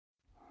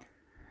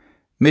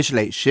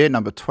Mishlei, shir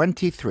number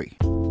 23.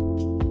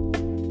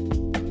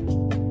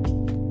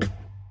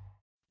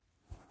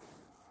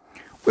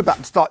 We're about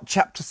to start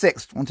chapter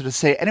 6. I wanted to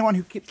say, anyone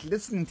who keeps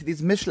listening to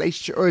these Mishlei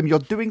shiurim, you're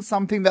doing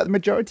something that the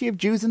majority of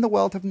Jews in the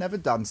world have never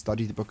done,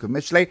 study the book of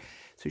Mishlei,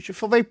 so you should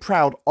feel very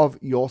proud of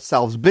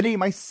yourselves. Bini,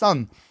 my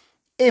son,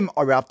 im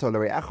oravto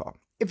l're'echa,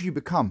 if you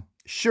become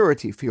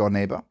surety for your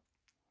neighbor,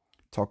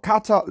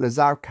 tokata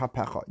lezar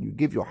kapecha, you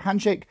give your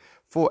handshake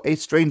for a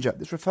stranger.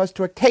 This refers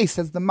to a case,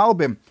 says the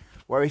Malbim,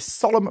 where a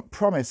solemn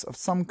promise of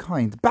some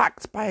kind,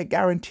 backed by a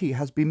guarantee,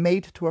 has been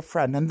made to a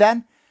friend, and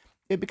then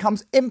it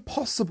becomes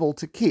impossible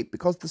to keep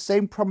because the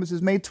same promise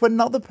is made to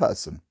another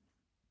person.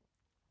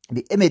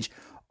 The image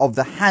of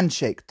the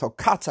handshake,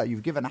 tokata,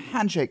 you've given a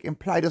handshake,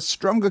 implied a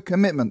stronger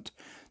commitment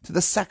to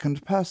the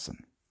second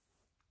person.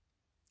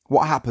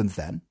 What happens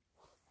then?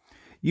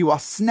 You are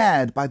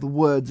snared by the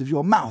words of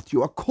your mouth.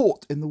 You are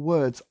caught in the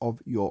words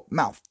of your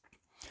mouth.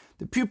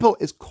 The pupil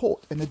is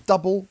caught in a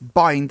double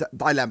bind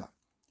dilemma.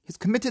 He's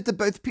committed to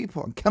both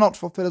people and cannot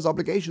fulfill his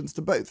obligations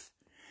to both.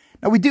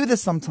 Now, we do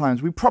this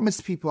sometimes. We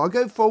promise people, I'll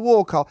go for a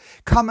walk, I'll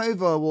come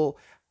over, we'll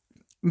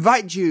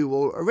invite you,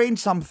 we'll arrange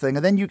something,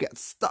 and then you get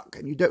stuck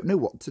and you don't know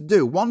what to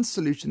do. One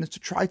solution is to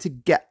try to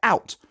get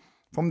out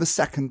from the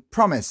second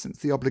promise, since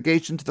the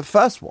obligation to the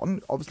first one,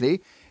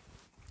 obviously,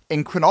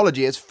 in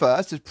chronology is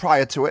first, is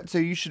prior to it, so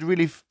you should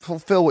really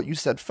fulfill what you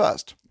said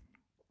first.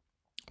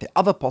 The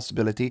other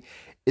possibility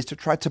is to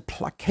try to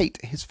placate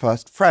his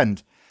first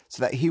friend,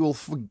 so that he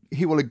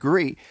will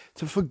agree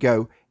to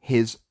forgo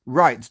his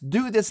rights.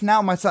 Do this now,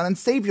 my son, and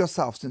save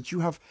yourself, since you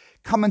have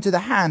come into the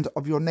hand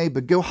of your neighbor.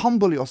 Go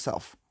humble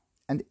yourself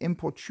and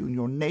importune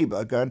your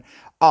neighbor. Go and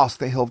ask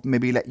that he'll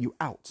maybe let you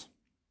out.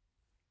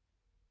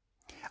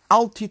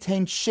 Al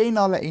titain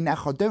sheina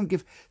le'inecha, don't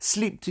give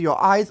sleep to your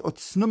eyes, or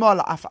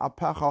tsnuma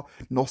la'af,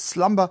 nor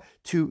slumber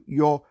to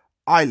your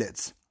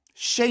eyelids.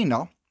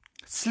 Sheina,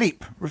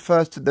 sleep,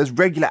 refers to those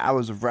regular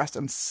hours of rest,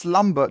 and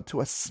slumber to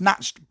a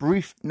snatched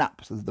brief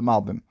nap, says the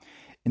Malbim.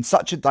 In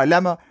such a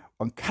dilemma,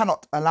 one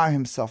cannot allow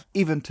himself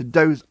even to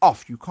doze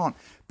off.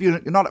 You're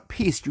not at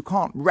peace. You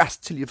can't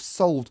rest till you've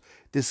solved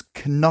this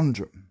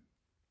conundrum.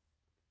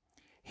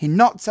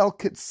 Hinotzel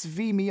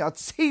kitzvimi,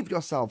 save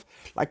yourself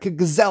like a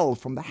gazelle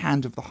from the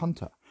hand of the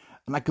hunter,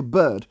 and like a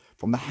bird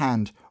from the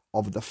hand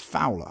of the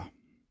fowler.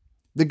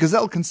 The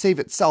gazelle can save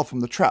itself from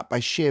the trap by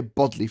sheer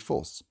bodily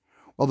force,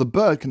 while the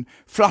bird can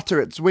flutter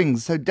its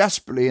wings so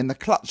desperately in the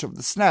clutch of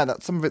the snare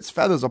that some of its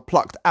feathers are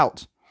plucked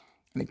out,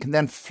 and it can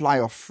then fly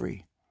off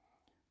free.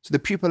 So the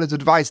pupil is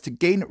advised to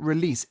gain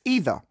release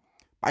either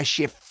by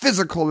sheer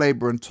physical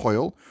labor and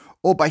toil,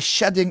 or by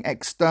shedding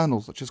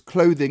externals such as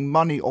clothing,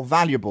 money, or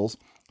valuables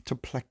to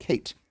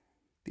placate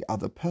the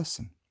other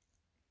person.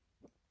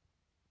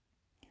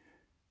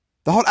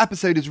 The whole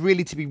episode is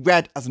really to be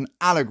read as an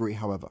allegory,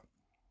 however.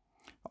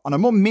 On a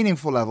more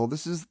meaningful level,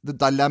 this is the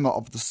dilemma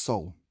of the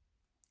soul,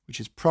 which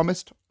is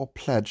promised or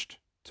pledged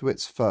to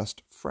its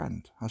first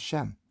friend,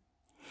 Hashem,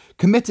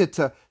 committed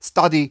to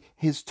study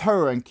his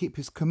Torah and keep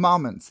his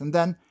commandments, and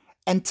then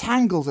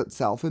entangles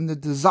itself in the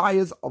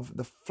desires of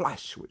the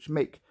flesh, which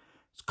make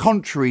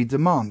contrary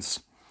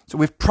demands. So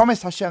we've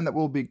promised Hashem that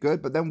we'll be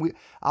good, but then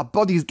our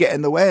bodies get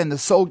in the way and the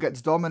soul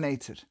gets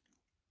dominated.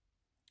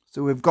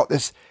 So we've got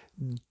this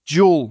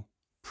dual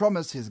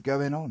promises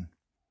going on.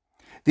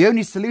 The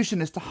only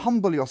solution is to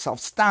humble yourself,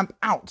 stamp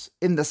out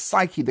in the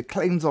psyche the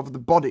claims of the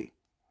body,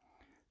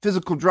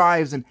 physical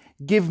drives, and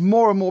give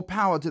more and more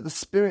power to the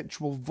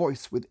spiritual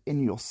voice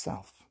within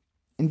yourself.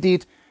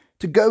 Indeed,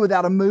 to go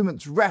without a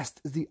moment's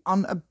rest is the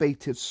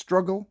unabated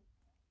struggle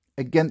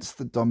against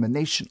the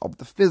domination of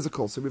the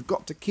physical. So we've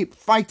got to keep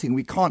fighting.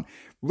 We can't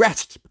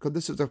rest because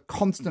this is a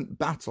constant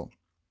battle.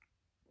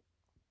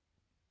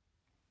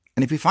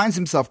 And if he finds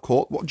himself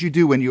caught, what do you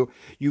do when you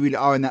really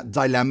are in that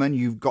dilemma and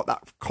you've got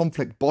that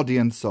conflict, body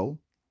and soul?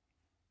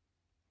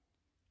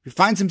 If he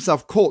finds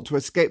himself caught to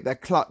escape their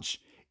clutch,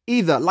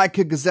 either like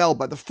a gazelle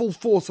by the full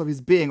force of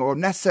his being, or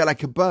necessarily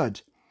like a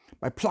bird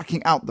by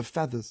plucking out the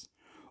feathers,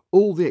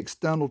 all the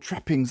external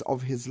trappings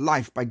of his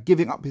life by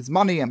giving up his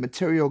money and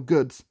material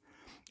goods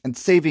and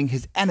saving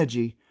his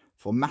energy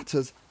for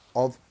matters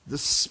of the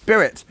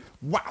spirit.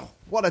 Wow,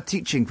 what a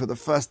teaching for the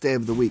first day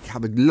of the week.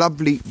 Have a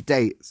lovely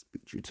day.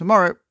 Speak to you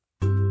tomorrow.